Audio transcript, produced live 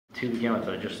To begin with,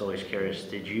 I'm just always curious,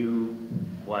 did you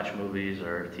watch movies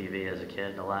or TV as a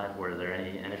kid a lot? Were there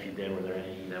any, and if you did, were there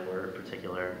any that were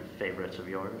particular favorites of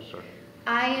yours? Or?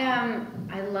 I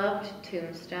loved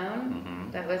Tombstone.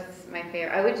 That was my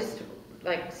favorite. I would just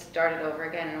like start it over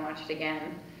again and watch it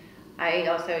again. I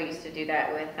also used to do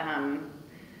that with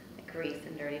like Grease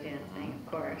and Dirty Dancing,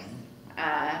 of course.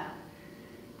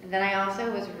 And then I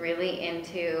also was really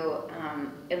into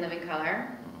In Living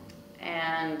Color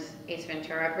and Ace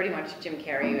Ventura, pretty much Jim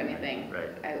Carrey, anything. Right.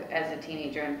 As a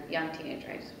teenager, young teenager,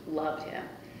 I just loved him.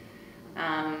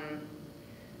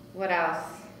 What else?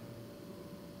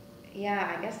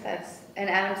 Yeah, I guess that's,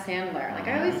 and Adam Sandler. Like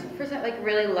I always like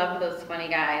really loved those funny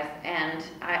guys, and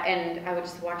I would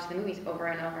just watch the movies over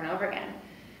and over and over again.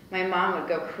 My mom would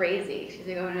go crazy. She'd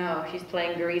say, "Oh no, she's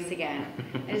playing Grease again."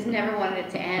 I just never wanted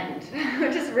it to end. I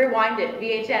would just rewind it,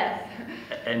 VHS.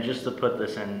 And just to put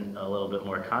this in a little bit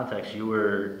more context, can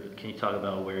you talk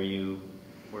about where you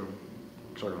were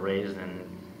sort of raised and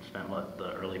spent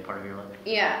the early part of your life?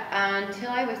 Yeah, until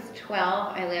I was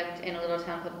 12, I lived in a little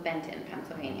town called Benton,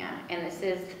 Pennsylvania. And this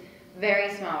is very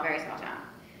small town.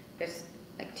 There's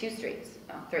like 2 streets,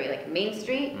 well, 3, like Main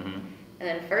Street, and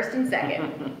then First and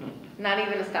Second. Not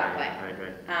even a stoplight.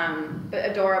 Right.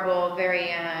 But adorable, very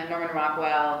Norman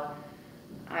Rockwell.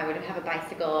 I would have a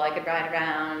bicycle I could ride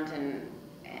around and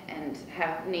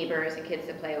have neighbors and kids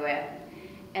to play with.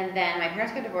 And then my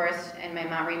parents got divorced and my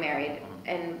mom remarried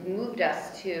and moved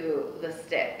us to the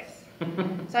sticks.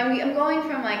 So I'm going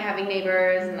from like having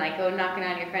neighbors and like go knocking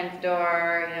on your friend's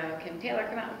door, you know, Kim Taylor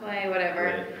come out and play,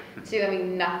 whatever, to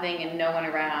having nothing and no one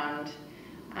around.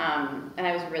 And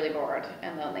I was really bored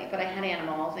and lonely. But I had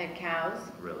animals. I had cows.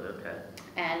 Really? Okay.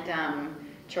 And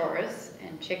chores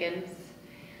and chickens.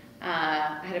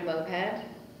 I had a moped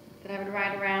that I would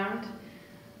ride around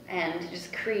and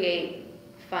just create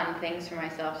fun things for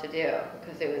myself to do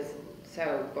because it was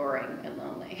so boring and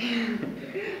lonely.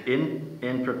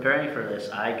 In preparing for this,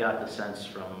 I got the sense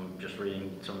from just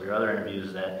reading some of your other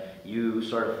interviews that you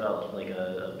sort of felt like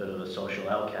a bit of a social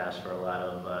outcast for a lot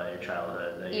of your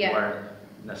childhood, that you weren't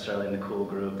necessarily in the cool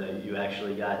group, that you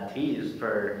actually got teased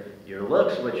for your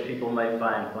looks, which people might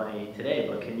find funny today,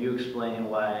 but can you explain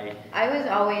why? I was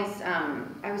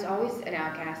always an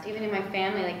outcast, even in my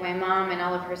family. Like my mom and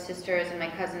all of her sisters and my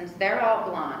cousins, they're all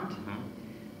blonde.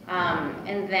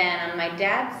 And then on my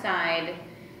dad's side,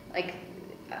 like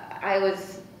I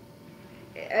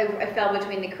fell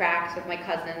between the cracks with my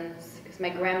cousins because my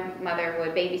grandmother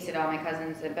would babysit all my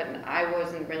cousins, but I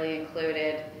wasn't really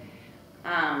included.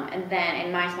 And then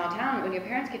in my small town, when your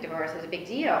parents get divorced, it was a big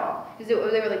deal because they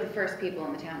were like the first people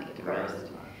in the town to get divorced.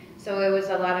 Right. So it was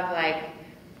a lot of like,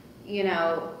 you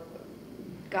know,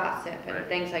 gossip and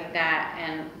things like that.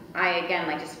 And I, again,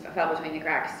 like just fell between the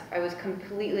cracks. I was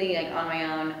completely like on my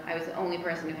own. I was the only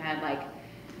person who had like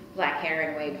black hair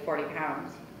and weighed 40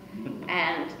 pounds.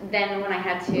 And then when I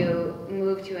had to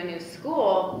move to a new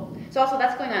school, so also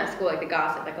that's going on at school, like the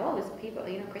gossip, like, oh, this people,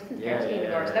 you know, Kristen's parents getting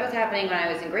divorced. That was happening when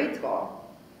I was in grade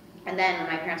school. And then when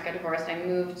my parents got divorced, I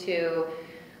moved to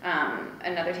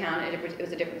another town. It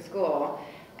was a different school,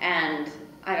 and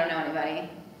I don't know anybody.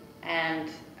 And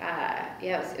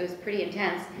yeah, it was pretty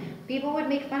intense. People would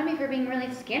make fun of me for being really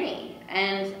skinny,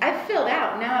 and I've filled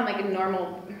out. Now I'm like a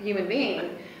normal human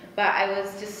being, but I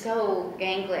was just so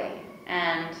gangly,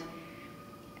 and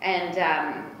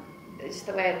just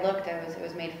the way I looked, I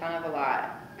was made fun of a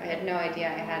lot. I had no idea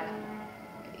I had,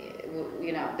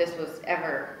 you know, this was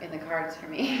ever in the cards for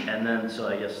me. And then, so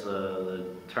I guess the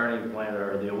turning point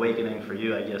or the awakening for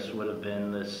you, I guess, would have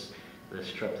been this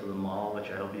trip to the mall, which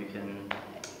I hope you can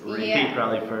repeat.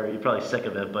 You're probably sick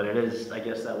of it, but it is, I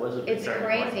guess that was a big turning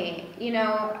point. It's crazy. You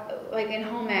know, like in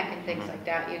home ec and things like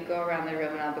that, you'd go around the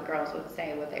room and all the girls would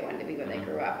say what they wanted to be when they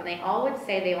grew up. And they all would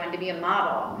say they wanted to be a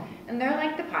model. And they're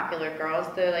like the popular girls.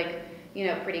 They're like, you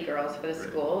know, pretty girls for the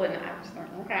school. And I was like,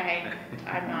 okay,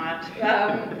 I'm not.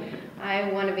 I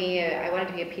wanted to be a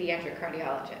pediatric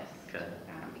cardiologist. Okay.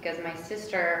 Because my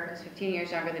sister, who's 15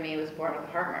 years younger than me, was born with a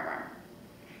heart murmur.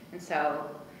 And so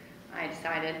I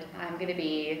decided I'm going to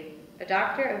be a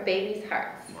doctor of babies'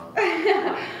 hearts. Wow.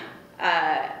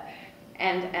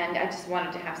 And I just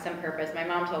wanted to have some purpose. My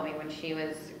mom told me when she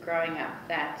was growing up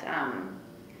that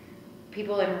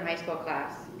people in her high school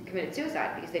class committed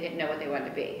suicide because they didn't know what they wanted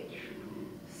to be.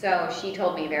 So she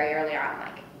told me very early on,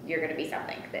 like, you're going to be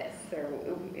something, this, or,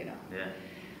 you know.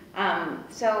 Yeah.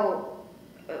 So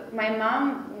my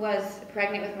mom was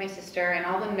pregnant with my sister, and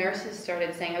all the nurses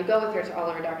started saying, I would go with her to all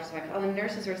of her doctors' appointments. All the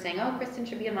nurses were saying, oh, Krysten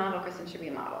should be a model, Krysten should be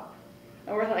a model.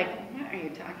 And we're like, what are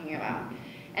you talking about?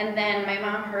 And then my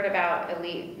mom heard about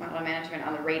elite model management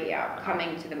on the radio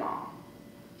coming to the mall.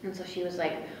 And so she was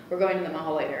like, we're going to the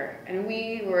mall later. And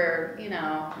we were, you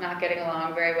know, not getting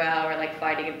along very well. We're like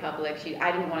fighting in public.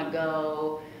 I didn't want to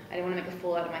go. I didn't want to make a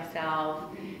fool out of myself.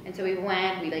 And so we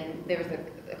went, there was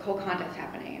a whole contest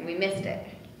happening and we missed it.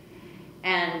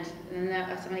 And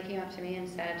then somebody came up to me and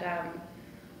said,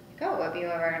 oh, have you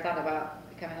ever thought about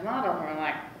becoming a model? And we're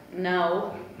like,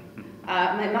 no.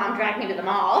 My mom dragged me to the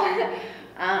mall.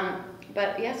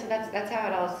 But yeah, so that's how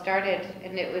it all started.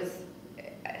 And it was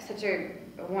such a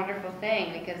wonderful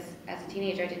thing because as a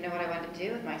teenager I didn't know what I wanted to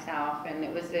do with myself, and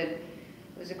it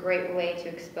was a great way to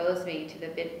expose me to the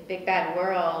big bad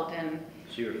world. And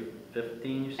so you were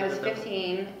 15, you said? I was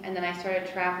 15, and then I started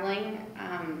traveling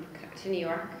to New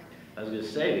York. I was going to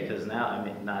say, because now, I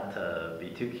mean, not to be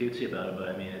too cutesy about it, but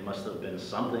I mean, it must have been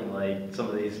something like some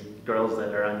of these girls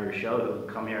that are on your show who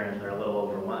come here and they're a little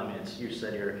overwhelmed. I mean, you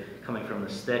said you're coming from the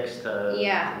sticks to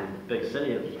the big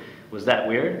city. Was that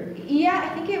weird? Yeah,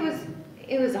 I think it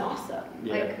was awesome.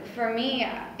 Yeah. Like, for me,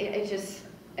 it just,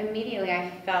 immediately I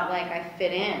felt like I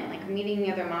fit in. Like, meeting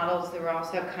the other models, they were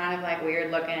also kind of like weird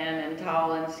looking and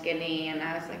tall and skinny, and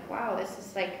I was like, wow, this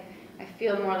is like, I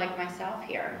feel more like myself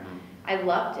here. Mm-hmm. I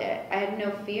loved it. I had no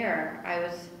fear. I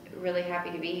was really happy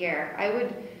to be here. I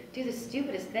would do the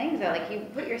stupidest things that, like, you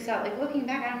put yourself, like, looking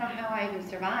back, I don't know how I even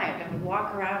survived. I would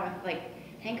walk around with, like,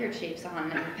 handkerchiefs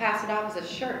on and pass it off as a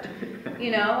shirt, you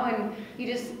know, and you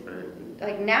just,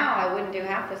 like, now I wouldn't do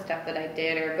half the stuff that I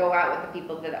did, or go out with the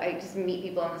people that I just meet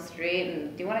people on the street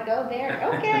and, do you want to go there?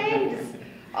 Okay, just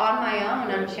on my own,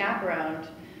 unchaperoned.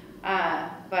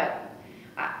 But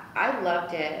I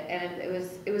loved it, and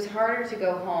it was harder to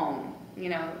go home, you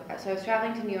know. So I was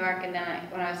traveling to New York, and then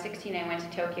when I was 16, I went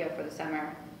to Tokyo for the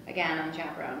summer, again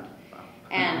unchaperoned.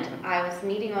 And I was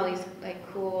meeting all these like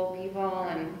cool people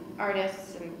and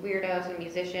artists and weirdos and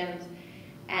musicians,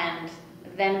 and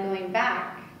then going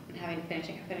back and having to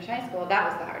finish high school, that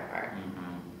was the hard part.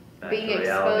 Mm-hmm. Being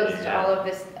exposed to all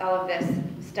of this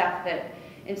stuff that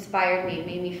inspired me,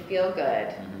 made me feel good.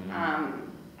 Mm-hmm.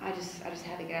 I just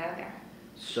had to get out of there.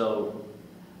 So,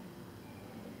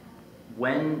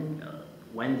 when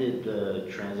did the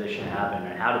transition happen,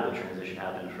 or how did the transition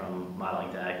happen from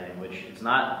modeling to acting? Which it's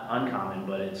not uncommon,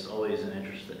 but it's always an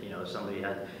interest that, you know, everybody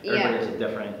has a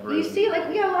different route. You see,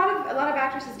 like, yeah, a lot of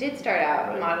actresses did start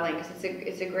out modeling because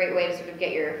it's a great way to sort of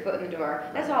get your foot in the door.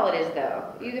 That's all it is,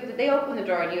 though. They open the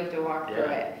door and you have to walk through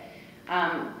it.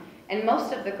 And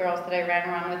most of the girls that I ran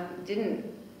around with didn't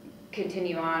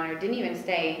continue on or didn't even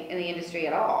stay in the industry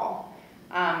at all.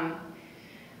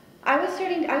 I was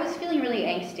feeling really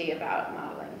angsty about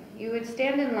modeling. You would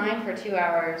stand in line for 2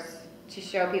 hours to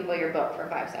show people your book for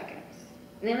 5 seconds.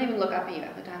 And they don't even look up at you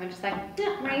at the time. They're just like,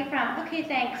 where are you from? Okay,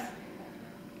 thanks.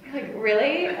 You're like,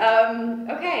 really?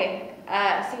 Okay.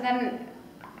 So then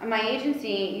my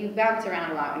agency, you bounce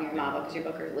around a lot when you're a model because your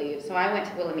bookers leave. So I went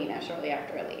to Wilhelmina shortly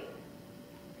after I leave.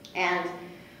 And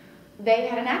they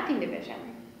had an acting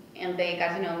division. And they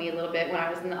got to know me a little bit when I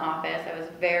was in the office. I was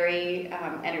very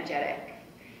energetic,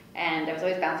 and I was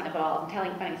always bouncing up walls and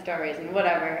telling funny stories and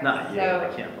whatever. Not you,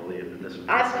 I can't believe that this was.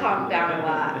 I've calmed down a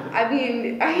lot. I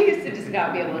mean, I used to just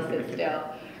not be able to sit still.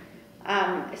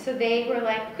 So they were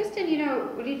like, Krysten, you know,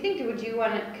 what do you think? Would you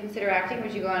want to consider acting?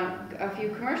 Would you go on a few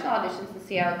commercial auditions and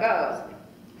see how it goes?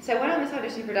 So I went on this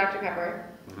audition for Dr. Pepper,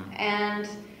 and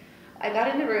I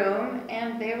got in the room,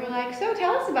 and they were like, so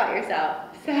tell us about yourself.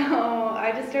 So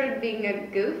I just started being a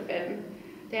goof and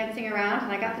dancing around,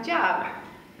 and I got the job.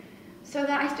 So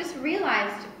then I just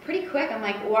realized pretty quick, I'm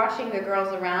like watching the girls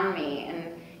around me,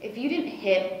 and if you didn't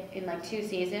hit in like 2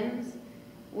 seasons,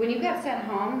 when you got sent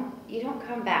home, you don't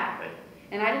come back.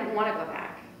 And I didn't want to go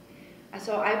back.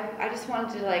 So I just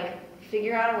wanted to like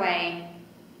figure out a way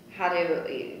how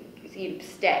to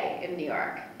stay in New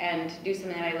York and do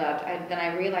something that I loved. Then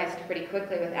I realized pretty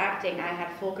quickly with acting, I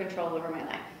had full control over my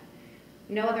life.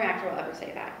 No other actor will ever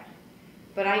say that.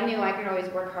 But I knew I could always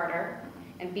work harder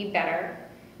and be better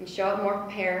and show up more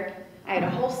prepared. I had a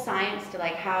whole science to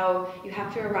like how you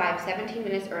have to arrive 17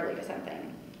 minutes early to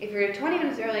something. If you're 20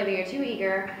 minutes early, then you're too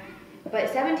eager.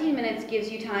 But 17 minutes gives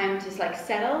you time to like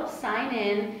settle, sign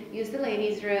in, use the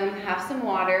ladies' room, have some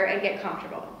water, and get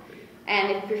comfortable.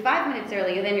 And if you're 5 minutes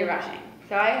early, then you're rushing.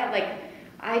 So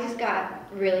I just got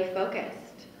really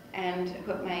focused and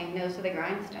put my nose to the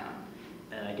grindstone.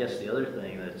 And I guess the other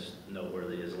thing that's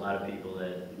noteworthy is a lot of people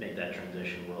that make that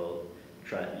transition will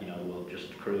will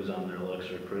just cruise on their looks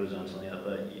or cruise on something else.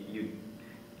 But you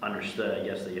understood, I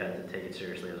guess, that you had to take it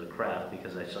seriously as a craft,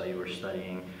 because I saw you were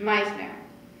studying Meisner.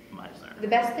 The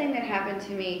best thing that happened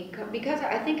to me, because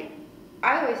I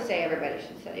always say everybody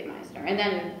should study Meisner and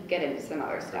then get into some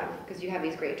other stuff, because you have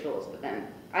these great tools, but then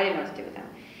I didn't know what to do with them.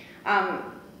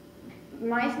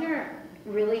 Meisner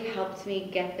really helped me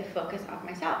get the focus off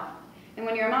myself. And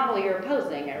when you're a model, you're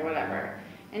posing or whatever.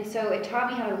 And so it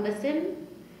taught me how to listen,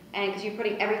 and because you're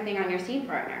putting everything on your scene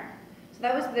partner. So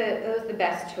that was the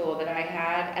best tool that I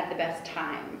had at the best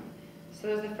time. So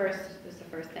it was the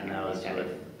first thing. And that was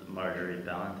with Marjorie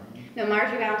Valentine? No,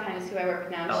 Marjorie Valentine is who I work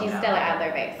with now. She's now. Stella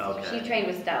Adler based. Okay. She trained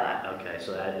with Stella. Okay,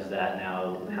 so is that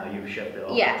now how you've shifted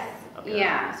over? Yes. Okay.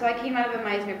 Yeah. So I came out of a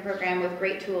Meisner program with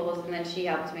great tools, and then she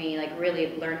helped me like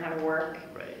really learn how to work.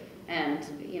 Right. And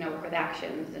work with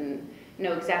actions and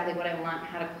know exactly what I want,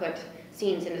 how to put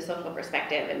scenes into social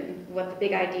perspective, and what the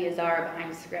big ideas are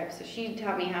behind scripts. So she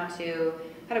taught me how to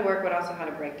work, but also how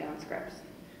to break down scripts.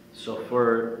 So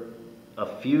for a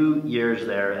few years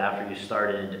there after you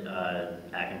started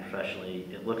acting professionally,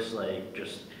 it looks like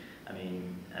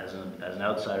as an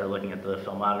outsider looking at the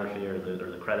filmography or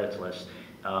the credits list,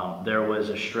 there was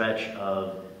a stretch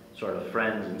of sort of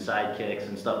friends and sidekicks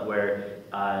and stuff where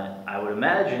I would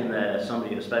imagine that as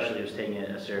somebody, especially who's taking it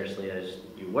as seriously as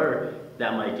you were,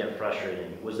 that might get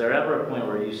frustrating. Was there ever a point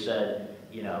where you said,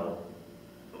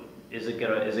 is it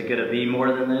gonna be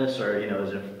more than this, or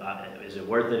is it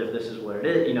worth it if this is what it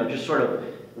is? Just sort of,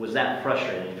 was that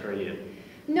frustrating for you?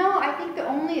 No, I think the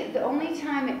only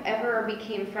time it ever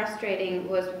became frustrating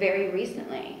was very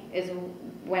recently, is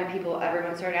when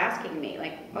everyone started asking me,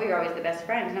 like, oh, you're always the best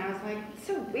friend. And I was like, it's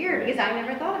so weird, because I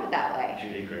never thought of it that way.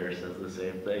 Judy Greer says the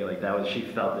same thing. Like, she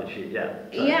felt that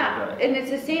Yeah, and it's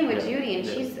the same with Judy, and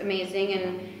she's amazing.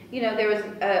 And, there was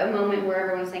a moment where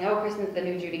everyone was saying, oh, Krysten's the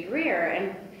new Judy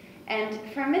Greer. And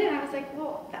for a minute, I was like,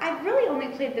 well, I've really only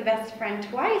played the best friend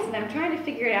twice, and I'm trying to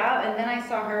figure it out. And then I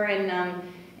saw her in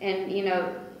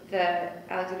the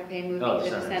Alexander Payne movie,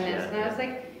 The Descendants, and I was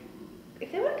like,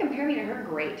 if they want to compare me to her,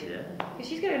 great. Yeah. Because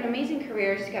she's got an amazing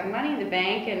career, she's got money in the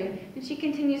bank, and she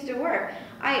continues to work.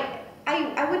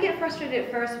 I would get frustrated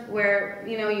at first where,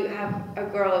 you have a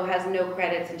girl who has no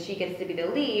credits and she gets to be the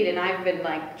lead, and I've been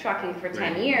like trucking for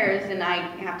 10 years and I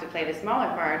have to play the smaller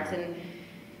parts.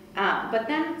 But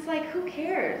then it's like, who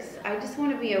cares? I just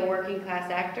want to be a working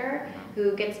class actor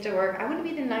who gets to work. I want to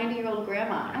be the 90-year-old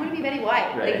grandma. I want to be Betty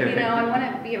White. Right. I want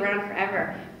to be around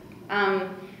forever.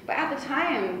 But at the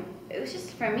time, it was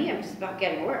just, for me, it was just about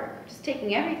getting work, just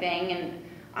taking everything.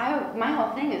 And my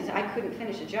whole thing is I couldn't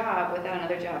finish a job without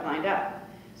another job lined up.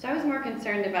 So I was more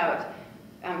concerned about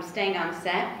staying on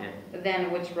set than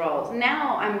which roles.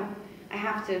 Now I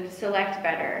have to select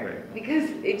better because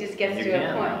it just gets to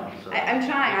a point. Now, so. I'm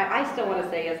trying. I still want to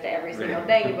say yes to every single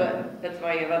thing, but that's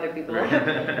why you have other people.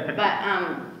 But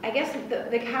I guess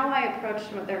how I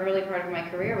approached the early part of my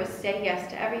career was say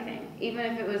yes to everything, even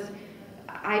if it was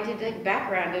I did like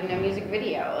background in a music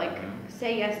video, like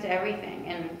say yes to everything,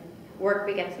 and work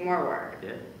begets more work.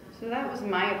 Yeah. So that was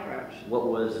my approach. What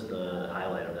was the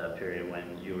highlight of that period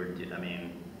when you were?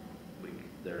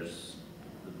 There's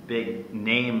big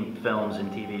name films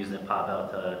and TVs that pop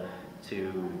out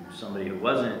to somebody who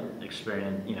wasn't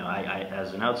experienced. I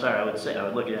as an outsider, I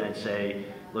would look at it and say,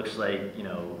 looks like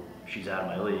she's out of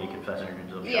my league, confessing her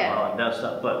to all that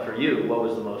stuff. But for you, what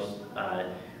was the most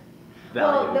value?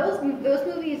 Well, those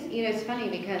movies, it's funny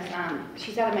because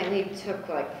She's Out of My League took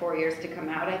like 4 years to come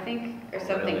out, I think, or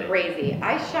something crazy.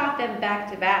 I shot them back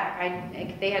to back.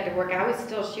 They had to work. I was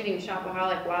still shooting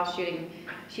Shopaholic while shooting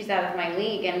She's Out of My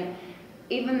League, and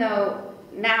even though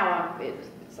now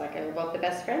it's like they were both the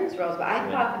best friends roles, but I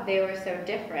thought that they were so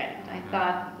different. I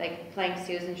thought like playing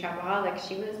Susan Shopaholic,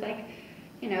 she was like,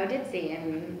 ditzy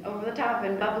and over the top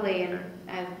and bubbly,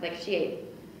 and like she ate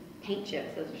paint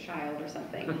chips as a child or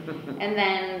something. And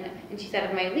then, and She's Out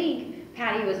of My League,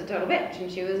 Patty was a total bitch,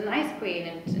 and she was an ice queen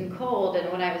and cold, and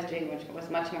what I was doing, which was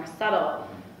much more subtle.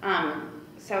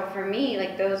 So for me,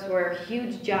 like those were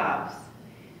huge jobs,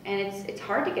 and it's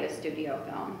hard to get a studio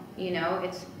film.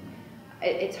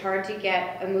 It's hard to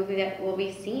get a movie that will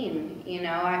be seen.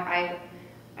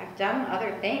 I've done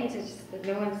other things, it's just that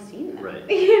no one's seen them. Right.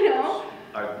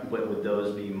 Would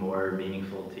those be more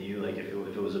meaningful to you? Like if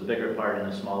it was a bigger part in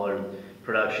a smaller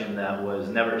production that was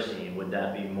never seen, would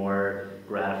that be more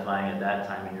gratifying at that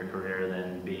time in your career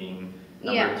than being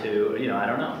number two? I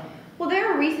don't know. Well,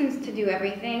 there are reasons to do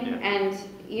everything, and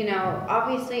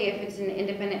obviously if it's an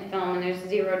independent film and there's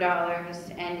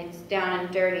 $0 and it's down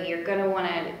and dirty, you're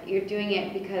doing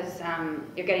it because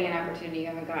you're getting an opportunity you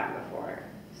haven't gotten before.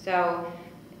 So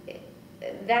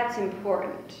that's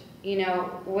important.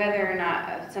 Whether or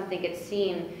not something gets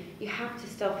seen, you have to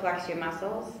still flex your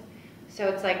muscles. So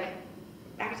it's like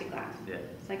acting class. Yeah.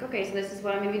 It's like, okay, so this is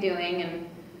what I'm going to be doing, and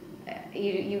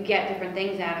you get different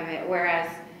things out of it. Whereas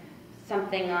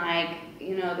something like,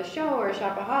 the show or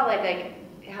Shopaholic, like,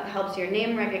 helps your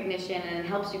name recognition and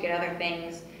helps you get other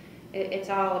things. it's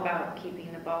all about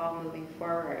keeping the ball moving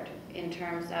forward in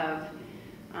terms of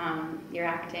your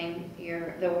acting,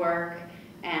 the work,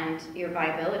 and your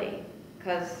viability.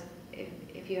 Because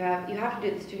if you have to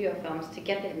do the studio films to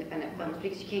get the independent films,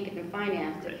 because you can't get them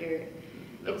financed if you're.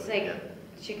 It's like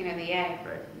chicken or the egg.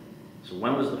 Right. So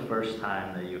when was the first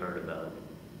time that you heard about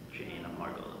Jane and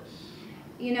Margolis?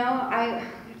 You know,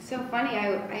 it's so funny.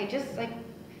 I just like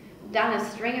done a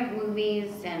string of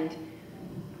movies, and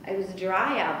it was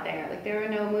dry out there. Like there were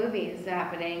no movies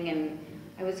happening, and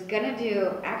I was gonna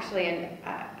do actually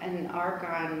an arc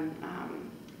on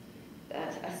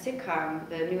a sitcom,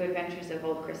 The New Adventures of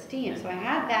Old Christine. So I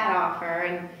had that offer,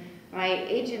 and my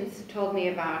agents told me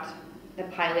about the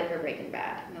pilot for Breaking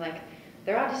Bad. And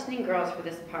they're auditioning girls for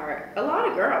this part. A lot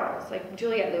of girls, like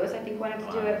Juliette Lewis, I think, wanted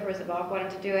to do it. Marissa Balk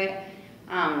wanted to do it.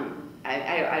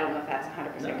 I don't know if that's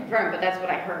 100% confirmed, but that's what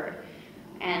I heard.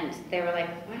 And they were like,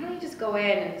 why don't you just go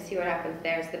in and see what happens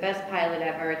there? It's the best pilot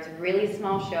ever. It's a really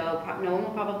small show. No one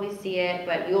will probably see it,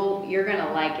 but you're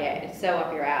gonna like it. It's so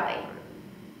up your alley.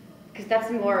 Because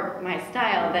that's more my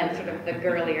style than sort of the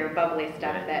girlier, bubbly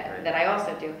stuff that I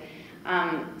also do.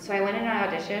 So I went in and I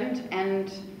auditioned,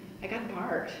 and I got the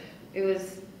part. It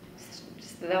was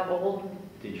just the old.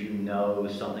 Did you know it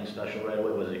was something special right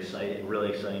away? Was it really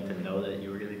exciting to know that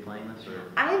you were going to be playing this? Or?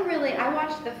 I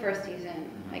watched the first season,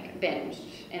 like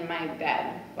binged in my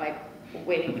bed, like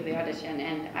waiting for the audition,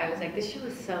 and I was like, this show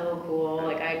is so cool.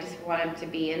 Like I just wanted to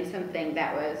be in something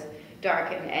that was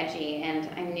dark and edgy, and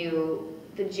I knew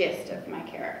the gist of my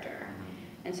character.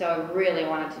 And so I really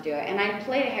wanted to do it. And I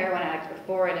played a heroin addict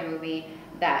before in a movie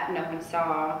that no one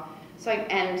saw. So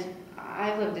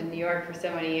I've lived in New York for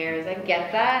so many years. I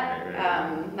get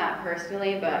that, not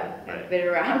personally, but I've been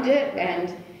around it,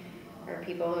 and or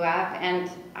people who have. And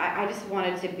I just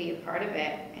wanted to be a part of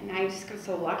it. And I just got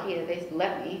so lucky that they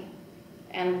let me,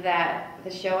 and that the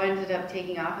show ended up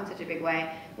taking off in such a big way.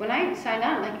 When I signed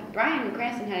on, like Bryan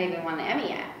Cranston hadn't even won the Emmy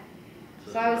yet.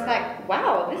 So I was like,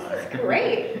 wow, this is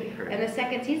great. And the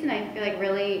second season, I feel like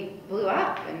really blew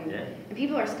up, and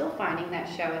people are still finding that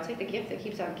show. It's like the gift that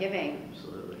keeps on giving.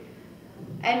 Absolutely.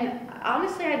 And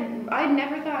honestly, I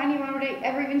never thought anyone would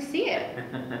ever even see it.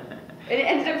 It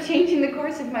ended up changing the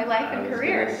course of my life and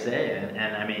career. I was gonna say,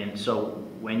 and I mean, so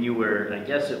when you were, I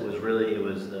guess it was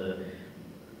the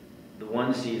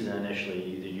one season initially.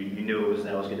 You knew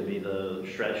that was going to be the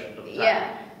stretch of time.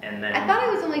 Yeah. And then I thought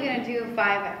I was only going to do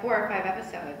 4 or 5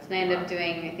 episodes, and I ended up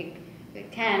doing, I think,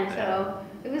 like 10. So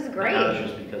it was great. And that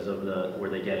was just because of were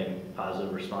they getting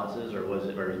positive responses, or was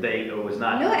it, or it was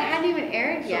not? No, it hadn't even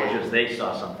aired yet. So it was just they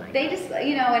saw something. They just,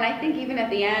 and I think even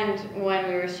at the end when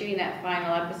we were shooting that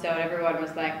final episode, everyone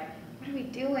was like, "What are we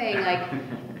doing?" Like,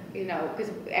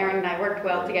 because Aaron and I worked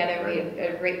well together. We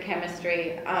had great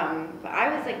chemistry. But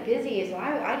I was like busy, so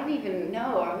I didn't even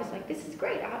know. I was like, "This is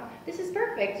great. This is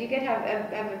perfect. You get have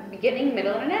a beginning,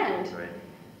 middle, and an end." Right.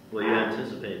 Well, you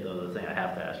anticipate though. The thing I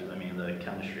have to ask you. I mean, the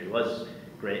chemistry was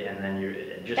great, and then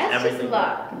everything. That's just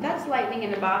luck. That's lightning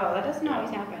in a bottle. That doesn't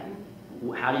always happen.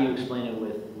 How do you explain it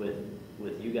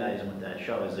with you guys and with that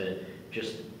show? Is it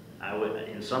just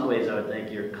in some ways I would think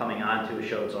you're coming on to a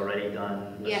show that's already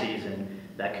done a season.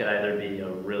 That could either be a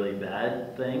really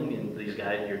bad thing, and these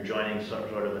guys, you're joining sort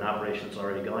of an operation that's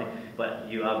already going, but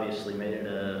you obviously made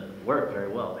it work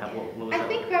very well. What was I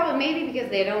think probably maybe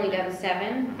because they had only done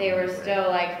 7, they were still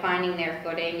like finding their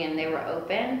footing and they were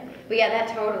open. But yeah,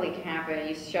 that totally can happen.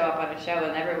 You show up on a show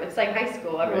and it's like high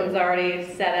school. Everyone's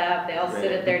already set up. They all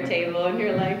sit at their table and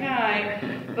you're like, hi.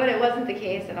 But it wasn't the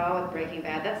case at all with Breaking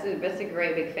Bad. That's a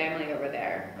great big family over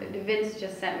there. Vince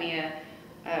just sent me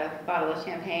a bottle of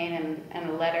champagne and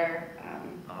a letter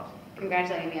awesome.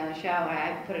 congratulating me on the show.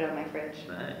 I put it on my fridge.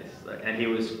 Nice. And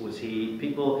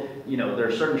people, there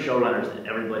are certain showrunners that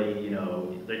everybody,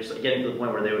 they're just getting to the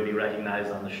point where they would be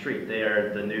recognized on the street. They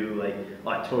are the new,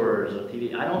 auteurs of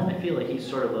TV. I feel like he's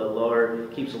sort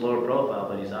of keeps a lower profile,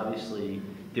 but he's obviously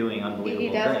doing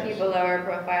unbelievable things. He does keep a lower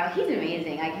profile. He's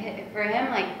amazing. For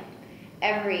him,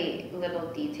 every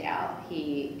little detail,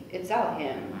 it's all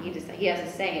him. He has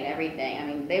a say in everything. I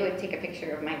mean, they would take a picture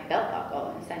of my belt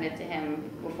buckle and send it to him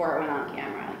before it went on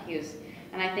camera.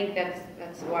 And I think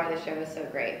that's why the show is so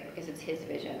great, because it's his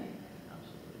vision.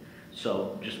 Absolutely.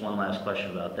 So, just one last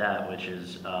question about that, which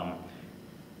is,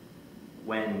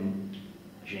 when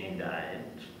Jane died,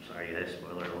 sorry guys,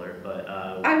 spoiler alert, but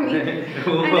I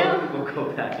know. we'll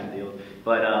go back and deal.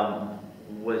 But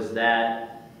was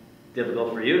that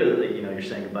difficult for you to, you're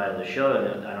saying goodbye to the show,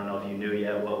 and I don't know if you knew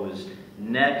yet what was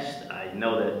next. I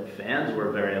know that fans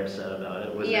were very upset about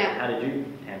it. How did you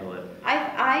handle it?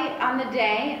 I on the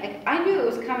day, like, I knew it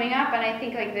was coming up, and I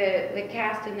think like the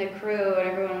cast and the crew and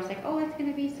everyone was like, oh, it's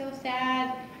gonna be so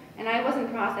sad, and I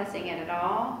wasn't processing it at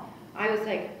all. I was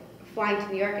like flying to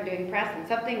New York and doing press, and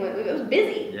it was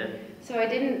busy. Yeah. So I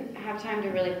didn't have time to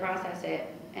really process it.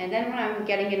 And then when I'm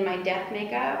getting in my death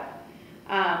makeup,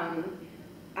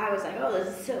 I was like, oh,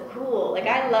 this is so cool. Like,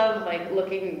 I love like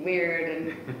looking weird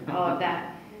and all of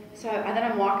that. So and then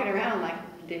I'm walking around like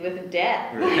with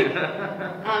death.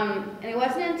 And it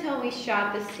wasn't until we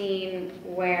shot the scene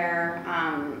where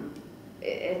I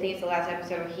think it's the last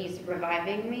episode where he's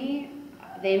reviving me.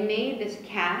 They made this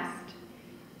cast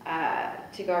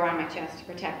to go around my chest to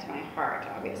protect my heart,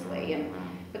 obviously,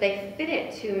 but they fit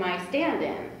it to my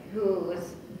stand-in, who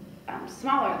was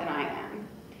smaller than I am.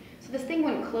 So this thing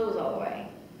wouldn't close all the way,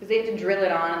 because they have to drill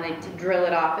it on and they have to drill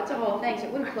it off. It's a whole thing, so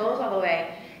it wouldn't close all the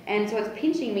way. And so it's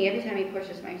pinching me every time he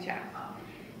pushes my chest.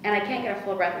 And I can't get a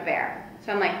full breath of air.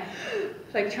 So I'm like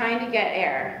trying to get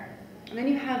air. And then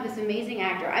you have this amazing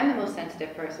actor. I'm the most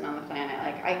sensitive person on the planet.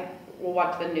 Like, I will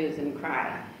watch the news and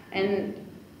cry. And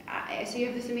so you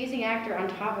have this amazing actor on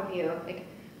top of you, like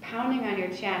pounding on your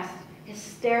chest,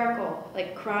 hysterical,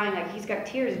 like crying, like he's got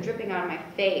tears dripping on my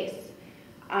face.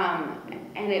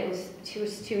 And it was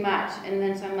too much. And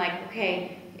then so I'm like,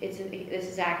 okay, this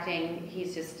is acting.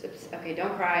 He's just, okay,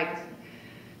 don't cry.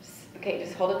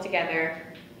 Just hold it together.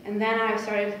 And then I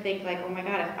started to think like, oh my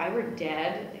God, if I were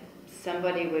dead, like,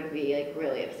 somebody would be like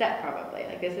really upset probably.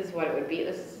 Like, this is what it would be.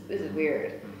 This is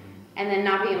weird. And then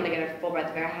not being able to get a full breath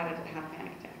of air, I had a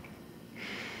panic attack.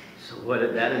 So what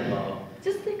did that involve?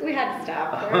 Just like we had to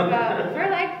stop for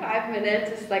like 5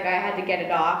 minutes. It's like I had to get it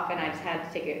off, and I just had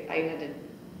to take it. I had to,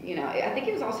 I think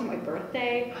it was also my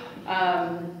birthday,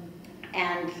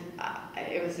 and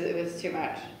it was too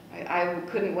much. I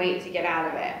couldn't wait to get out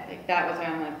of it. Like, that was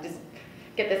when I'm like, just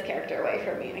get this character away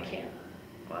from me. I can't.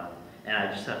 Wow. And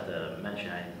I just have to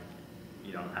mention,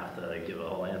 you don't have to give a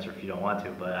whole answer if you don't want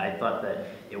to, but I thought that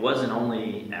it wasn't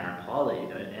only Aaron Paul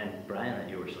and Brian that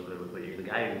you were so good with, but the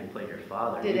guy who played your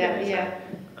father. Yeah.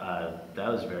 That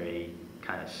was very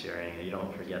kind of searing. You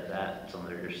don't forget that, some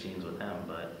of your scenes with him,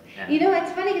 but.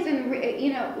 It's funny because in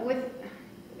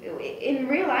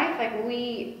real life, like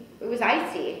it was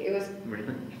icy. It was.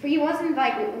 Really? He wasn't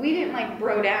like, we didn't like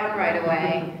bro down right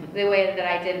away the way that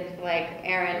I did like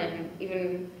Aaron and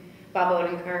even Bob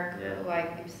Odenkirk, who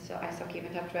I still keep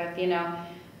in touch with,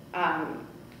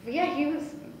 But yeah, he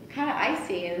was kind of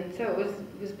icy, and so it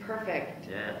was perfect.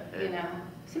 Yeah.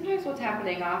 Sometimes what's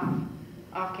happening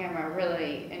off camera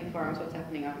really informs what's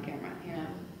happening on camera.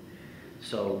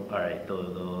 So, all right,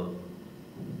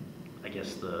 I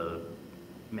guess the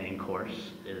main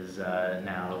course is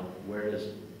now. Where does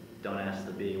Don't Ask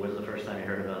to Be? When was the first time you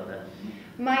heard about that?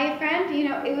 My friend,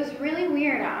 it was really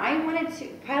weird.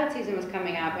 Pilot season was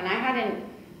coming up, and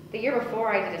the year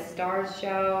before I did a Stars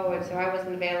show, and so I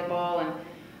wasn't available, and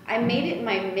I made it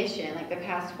my mission, like the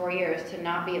past 4 years, to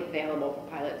not be available for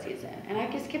pilot season. And I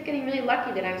just kept getting really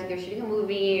lucky that I was either shooting a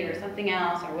movie or something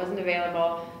else, or I wasn't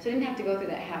available, so I didn't have to go through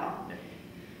that hell. Yeah.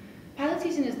 Pilot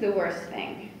season is the worst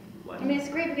thing. I mean, it's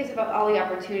great because of all the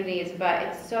opportunities, but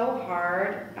it's so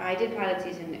hard. I did pilot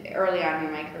season early on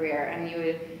in my career, and you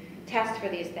would test for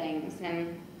these things,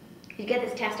 and you get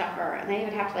this test offer, and then you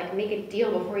would have to like make a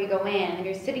deal before you go in, and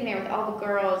you're sitting there with all the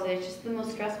girls, and it's just the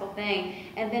most stressful thing,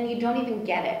 and then you don't even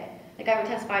get it. Like, I would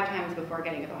test 5 times before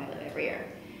getting a pilot every year,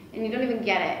 and you don't even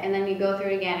get it, and then you go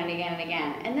through it again and again and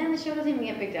again, and then the show doesn't even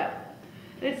get picked up.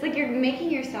 It's like you're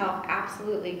making yourself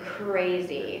absolutely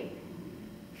crazy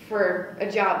for a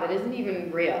job that isn't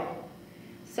even real.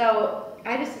 So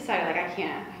I just decided, like, I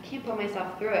can't put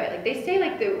myself through it. Like, they say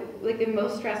the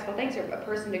most stressful things are a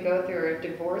person to go through are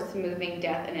divorce, moving,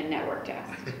 death, and a network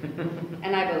test.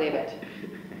 And I believe it.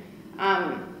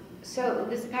 So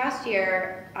this past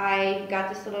year, I got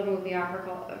this little movie offer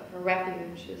called for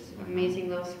Refuge, this amazing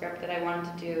little script that I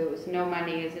wanted to do. It was no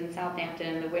money, it was in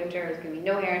Southampton in the winter, it was gonna be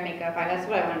no hair and makeup. That's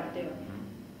what I wanted to do.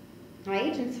 My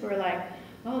agents were like,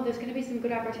 oh, there's gonna be some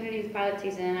good opportunities pilot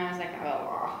season, and I was like,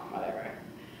 oh, whatever.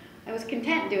 I was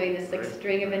content doing this like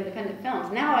string of independent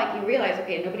films. Now, like, you realize,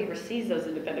 okay, nobody ever sees those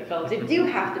independent films. You do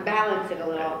have to balance it a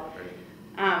little.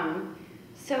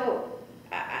 So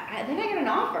then I got an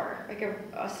offer, like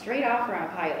a straight offer on a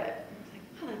pilot. I was like,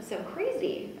 oh, that's so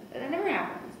crazy. That never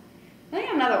happens. Then I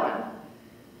got another one,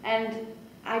 and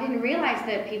I didn't realize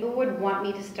that people would want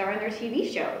me to star in their TV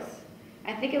shows.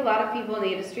 I think a lot of people in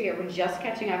the industry were just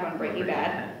catching up on Breaking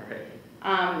Bad.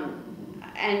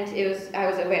 And I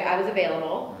was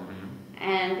available,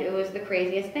 and it was the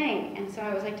craziest thing. And so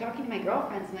I was like talking to my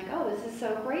girlfriends, and like, oh, this is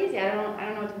so crazy. I don't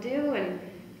know what to do. And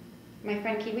my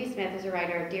friend Kiwi Smith is a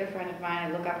writer, a dear friend of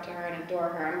mine. I look up to her and adore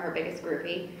her. I'm her biggest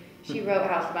groupie. She wrote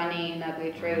House Bunny and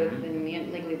Ugly Truth and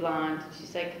Legally Blonde.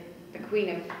 She's like the queen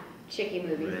of chickie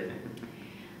movies.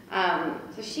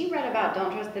 So she read about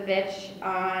Don't Trust the Bitch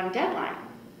on Deadline.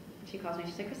 She calls me,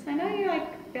 she's like, Krysten, I know you're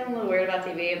like feeling a little weird about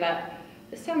TV, but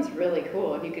this sounds really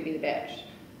cool if you could be the bitch.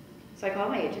 So I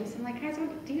called my agents, I'm like, guys,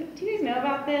 do you guys know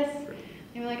about this?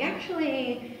 They were like,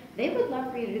 actually, they would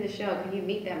love for you to do the show. Can you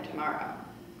meet them tomorrow?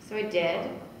 So I did,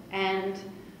 and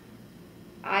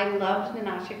I loved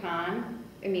Natasha Khan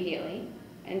immediately.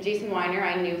 And Jason Weiner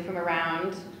I knew from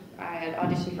around. I had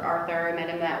auditioned for Arthur, I met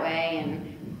him that way,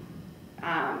 and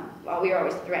we were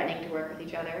always threatening to work with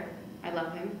each other. I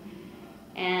love him.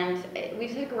 And we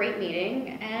just had a great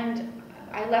meeting, and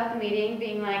I left the meeting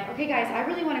being like, okay guys, I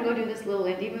really want to go do this little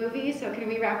indie movie, so can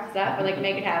we wrap this up and like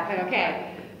make it happen?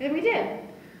 Okay. And we did.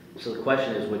 So the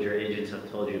question is, would your agents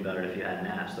have told you about it if you hadn't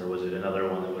asked, or was it another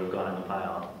one that would have gone in the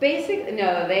pile? Basically,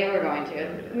 no, they were going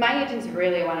to. My agents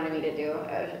really wanted me to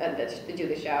do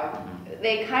the show.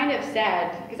 They kind of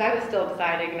said, because I was still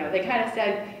deciding, they kind of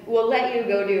said, we'll let you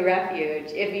go do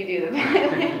Refuge if you do the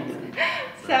pilot.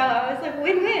 So I was like,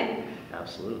 win-win.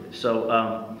 Absolutely. So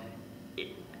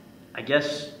I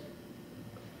guess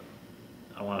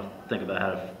I want to think about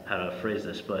how to phrase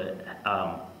this, but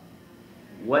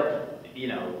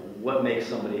what makes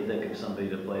somebody think of somebody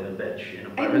to play the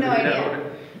bitch? I have no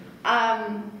idea.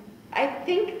 I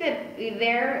think that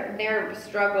their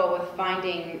struggle with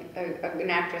finding an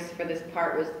actress for this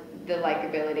part was the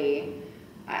likability,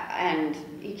 and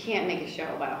you can't make a show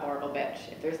about a horrible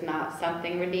bitch if there's not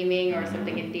something redeeming or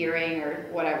something endearing or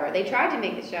whatever. They tried to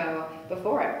make the show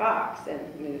before at Fox, and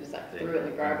it was like threw it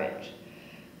in the garbage.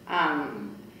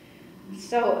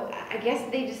 So I guess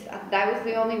that was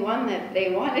the only one that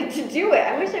they wanted to do it.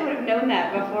 I wish I would have known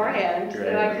that beforehand,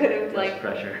 so I could have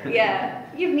pressure. Yeah,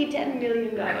 give me $10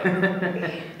 million.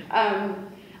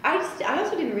 I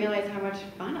also didn't realize how much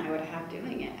fun I would have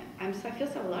doing it. I feel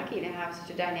so lucky to have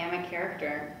such a dynamic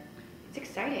character. It's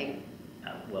exciting.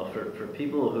 Well, for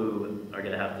people who are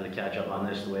going to have to catch up on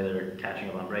this the way they're catching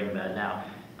up on Breaking Bad now,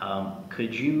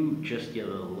 could you just give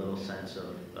a little sense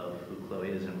of who Chloe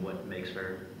is and what makes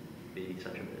her be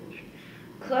such a bitch?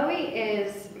 Chloe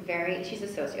is she's a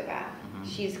sociopath.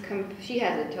 She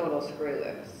has a total screw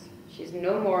loose. She's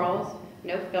no morals,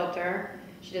 no filter.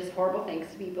 She does horrible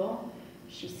things to people.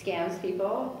 She scams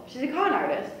people. She's a con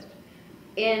artist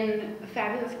in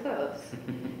fabulous clothes,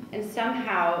 and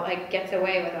somehow gets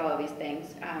away with all of these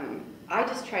things. I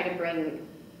just try to bring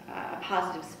a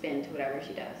positive spin to whatever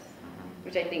she does,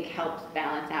 which I think helps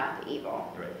balance out the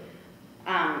evil.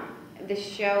 Right. The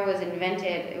show was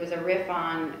invented, it was a riff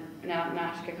on,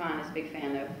 Natasha Khan is a big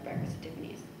fan of Breakfast at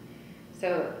Tiffany's.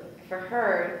 So for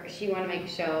her, she wanted to make a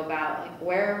show about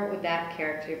where would that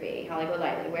character be, Holly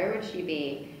Golightly, where would she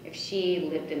be if she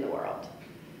lived in the world?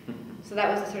 So that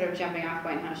was a sort of jumping off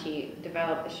point how she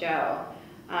developed the show.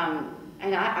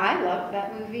 And I love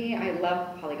that movie. I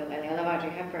love Holly Golightly, I love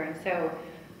Audrey Hepburn. So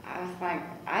I was like,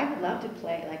 I would love to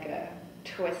play a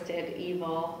twisted,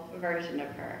 evil version of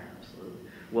her. Absolutely.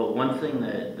 Well, one thing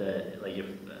that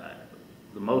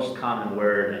the most common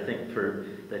word I think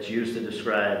that's used to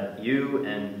describe you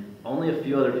and only a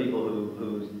few other people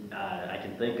who I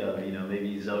can think of,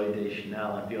 maybe Zooey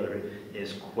Deschanel and a few other,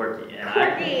 is quirky. And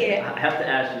quirky. I have to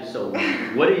ask you, so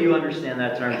what do you understand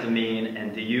that term to mean,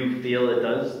 and do you feel it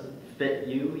does fit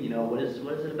you? What is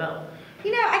it about?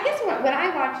 I guess when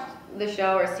I watch the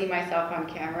show or see myself on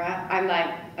camera, I'm like,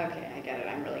 okay, I get it,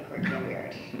 I'm really quirky and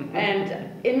weird.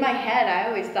 And in my head, I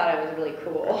always thought I was really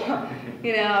cool.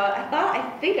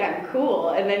 I think I'm cool,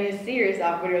 and then you see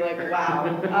yourself and you're like,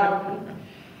 wow.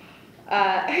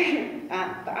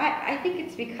 But I think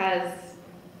it's because,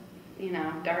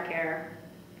 dark hair,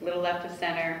 little left of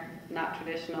center, not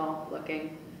traditional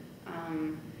looking,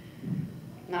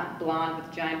 not blonde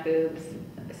with giant boobs.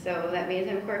 So that means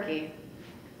I'm quirky.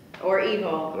 Or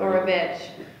evil, or a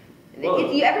bitch.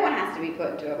 Everyone has to be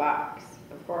put into a box,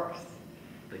 of course.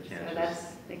 They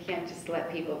can't just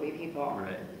let people be people.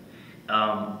 Right.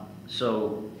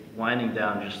 So winding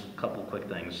down, just a couple quick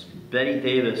things. Betty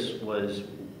Davis was,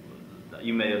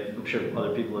 you may have, I'm sure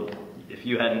other people have, if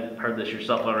you hadn't heard this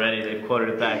yourself already, they've quoted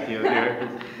it back to you here.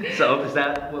 So is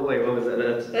that, wait, what was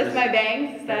that? That's my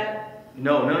bangs, is that?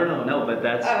 No, but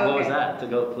that's, what was that? To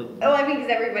go, please. Oh, I mean,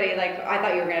 because everybody, I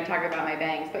thought you were going to talk about my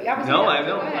bangs, but obviously no, I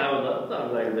don't. I would love to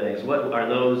talk about your bangs. What are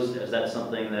those? Is that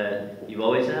something that you've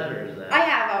always had, or is that? I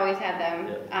have always had them.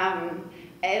 Yeah.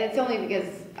 And it's only because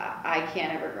I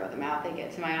can't ever grow them out. They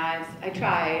get to my eyes. I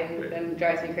try, and then it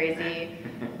drives me crazy.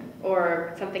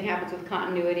 Or something happens with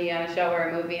continuity on a show or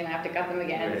a movie, and I have to cut them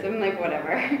again. Right. So I'm like,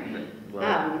 whatever.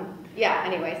 Well, yeah.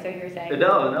 Anyway, so you were saying?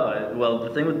 No. Well, the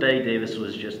thing with Betty Davis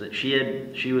was just that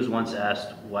she was once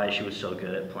asked why she was so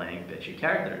good at playing bitchy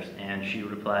characters, and she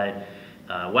replied,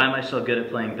 "Why am I so good at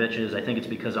playing bitches? I think it's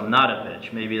because I'm not a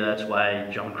bitch. Maybe that's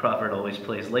why Joan Crawford always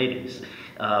plays ladies."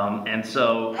 And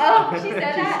so. Oh, she said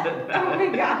that? Oh my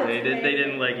God. They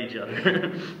didn't like each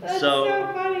other. That's so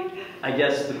funny. I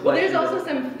guess the question. Well, there's also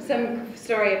some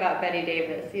story about Betty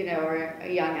Davis, you know, where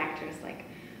a young actress like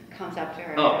comes up to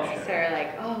her and asks her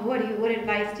like, "Oh, what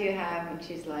advice do you have?" And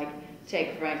she's like,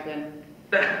 "Take Franklin."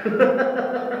 In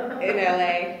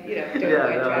LA, you know, don't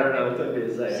avoid traffic. No, it took me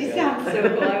a second. She sounds so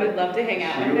cool. I would love to hang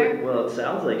out with her. Well, it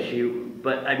sounds like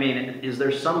but I mean, is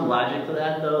there some logic to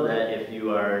that though? That if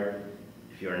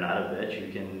you're not a bitch,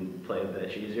 you can play a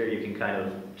bitch easier. You can kind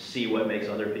of see what makes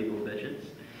other people bitches.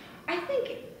 I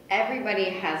think everybody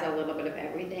has a little bit of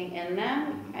everything in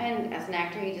them, and as an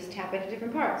actor, you just tap into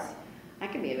different parts. I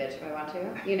can be a bitch if I want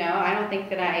to. You know, I don't think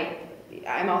that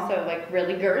I'm also like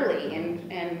really girly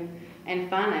and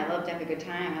fun. I love to have a good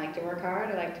time. I like to work hard.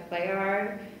 I like to play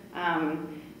hard.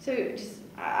 So just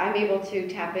I'm able to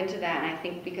tap into that, and I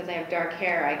think because I have dark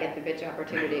hair, I get the bitch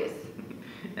opportunities.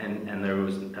 And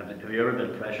have you ever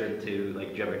been pressured to, like,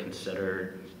 did you ever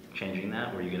consider changing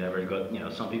that, where you could ever go, you know,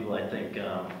 some people, I think,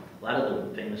 a lot of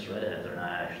the famous redheads are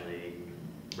not actually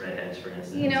redheads, for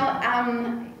instance. You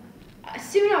know,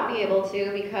 soon I'll be able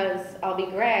to because I'll be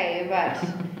gray, but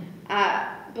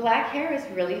black hair is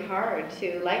really hard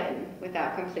to lighten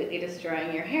without completely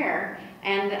destroying your hair,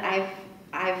 and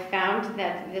I've found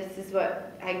that this is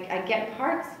what, I get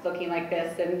parts looking like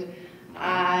this, and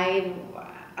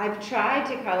I've tried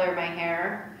to color my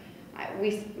hair.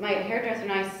 My hairdresser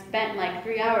and I spent like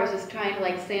 3 hours just trying to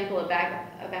like sample a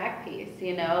back piece,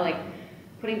 you know, like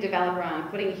putting developer on,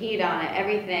 putting heat on it,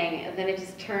 everything, and then it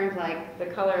just turned like the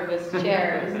color of his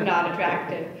chair is not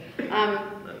attractive.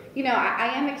 You know,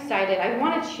 I am excited. I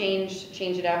want to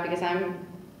change it up because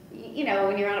you know,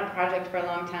 when you're on a project for a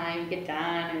long time, you get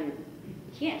done and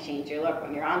you can't change your look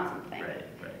when you're on something. Right.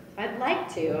 I'd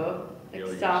like to.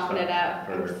 Like soften it up.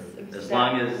 As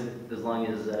long as.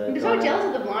 I'm so jealous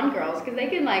of the blonde girls because they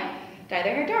can like dye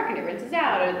their hair dark and it rinses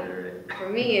out. Right. For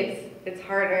me, it's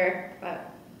harder.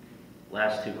 But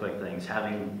last two quick things: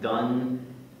 having done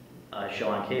a show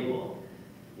on cable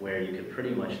where you could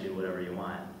pretty much do whatever you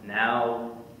want,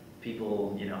 now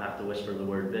people have to whisper the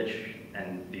word bitch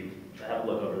and have a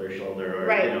look over their shoulder or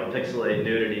pixelate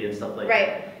nudity and stuff like that.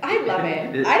 Right. I love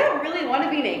it. I don't really want to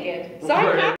be naked, so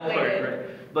I'm calculated. Right.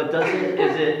 But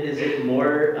is it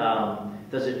more,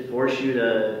 does it force you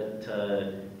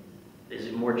to, is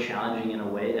it more challenging in a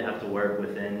way to have to work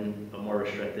within a more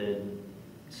restricted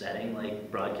setting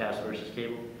like broadcast versus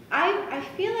cable? I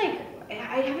feel like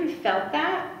I haven't felt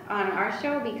that on our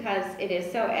show because it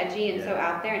is so edgy and so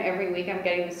out there, and every week I'm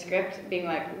getting the script being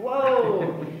like,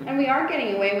 whoa, and we are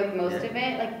getting away with most of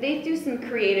it. Like they do some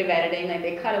creative editing, like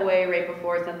they cut away right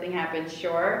before something happens,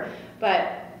 sure,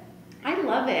 but I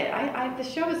love it. The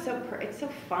show is it's so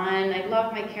fun. I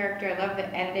love my character. I love the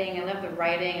editing. I love the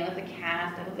writing. I love the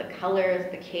cast. I love the colors,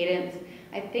 the cadence.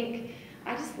 I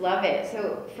just love it.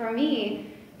 So for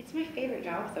me, it's my favorite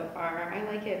job so far. I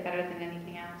like it better than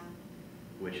anything else.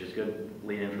 Which is good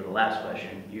lead in for the last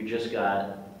question. You just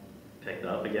got picked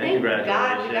up again. Thank Congratulations.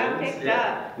 God we got picked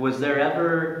up. Was there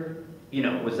ever,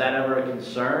 was that ever a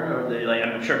concern, or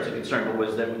I'm sure it's a concern, but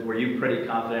were you pretty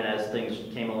confident as things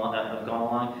have gone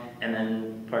along? And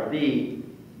then part B,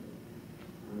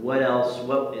 what else?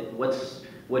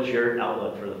 What's your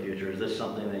outlook for the future? Is this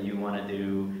something that you want to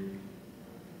do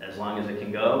as long as it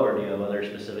can go, or do you have other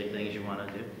specific things you want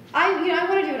to do? I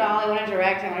want to do it all. I want to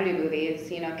direct. I want to do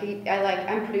movies.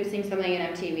 I'm producing something in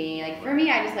MTV. Like for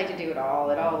me, I just like to do it all.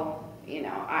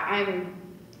 I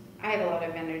have a lot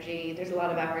of energy. There's a lot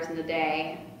of hours in the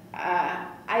day.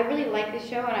 I really like the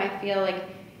show, and I feel like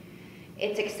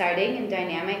it's exciting and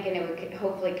dynamic, and it would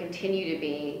hopefully continue to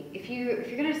be. If you're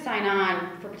going to sign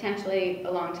on for potentially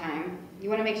a long time, you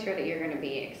want to make sure that you're going to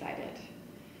be excited.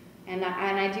 And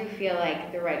I do feel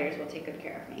like the writers will take good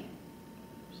care of me.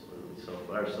 Absolutely. So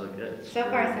far, so good. So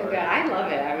far, so good. I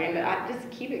love it. I mean, just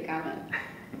keep it coming.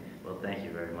 Well, thank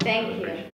you very much. Thank you.